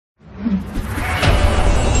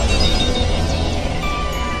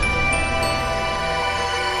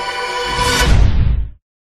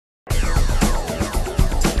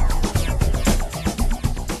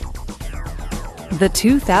The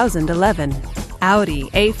 2011 Audi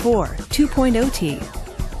A4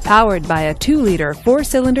 2.0T, powered by a 2-liter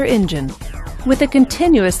 4-cylinder engine with a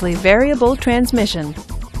continuously variable transmission.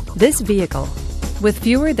 This vehicle, with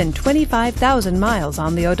fewer than 25,000 miles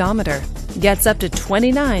on the odometer, gets up to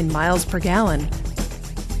 29 miles per gallon.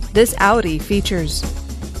 This Audi features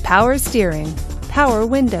power steering, power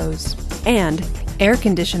windows, and air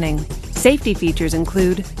conditioning. Safety features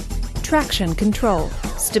include traction control,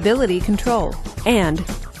 stability control, and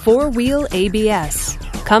 4-wheel ABS.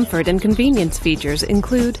 Comfort and convenience features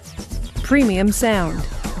include premium sound,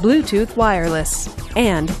 Bluetooth wireless,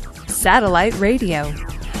 and satellite radio.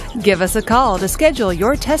 Give us a call to schedule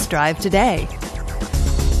your test drive today.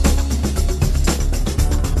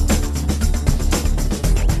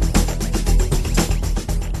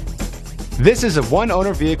 This is a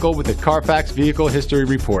one-owner vehicle with a Carfax Vehicle History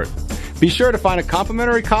Report. Be sure to find a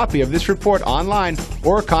complimentary copy of this report online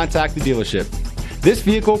or contact the dealership. This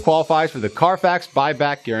vehicle qualifies for the Carfax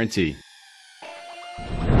Buyback Guarantee.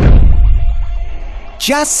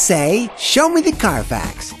 Just say, "Show me the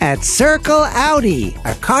Carfax" at Circle Audi,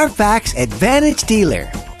 a Carfax Advantage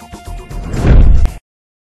dealer.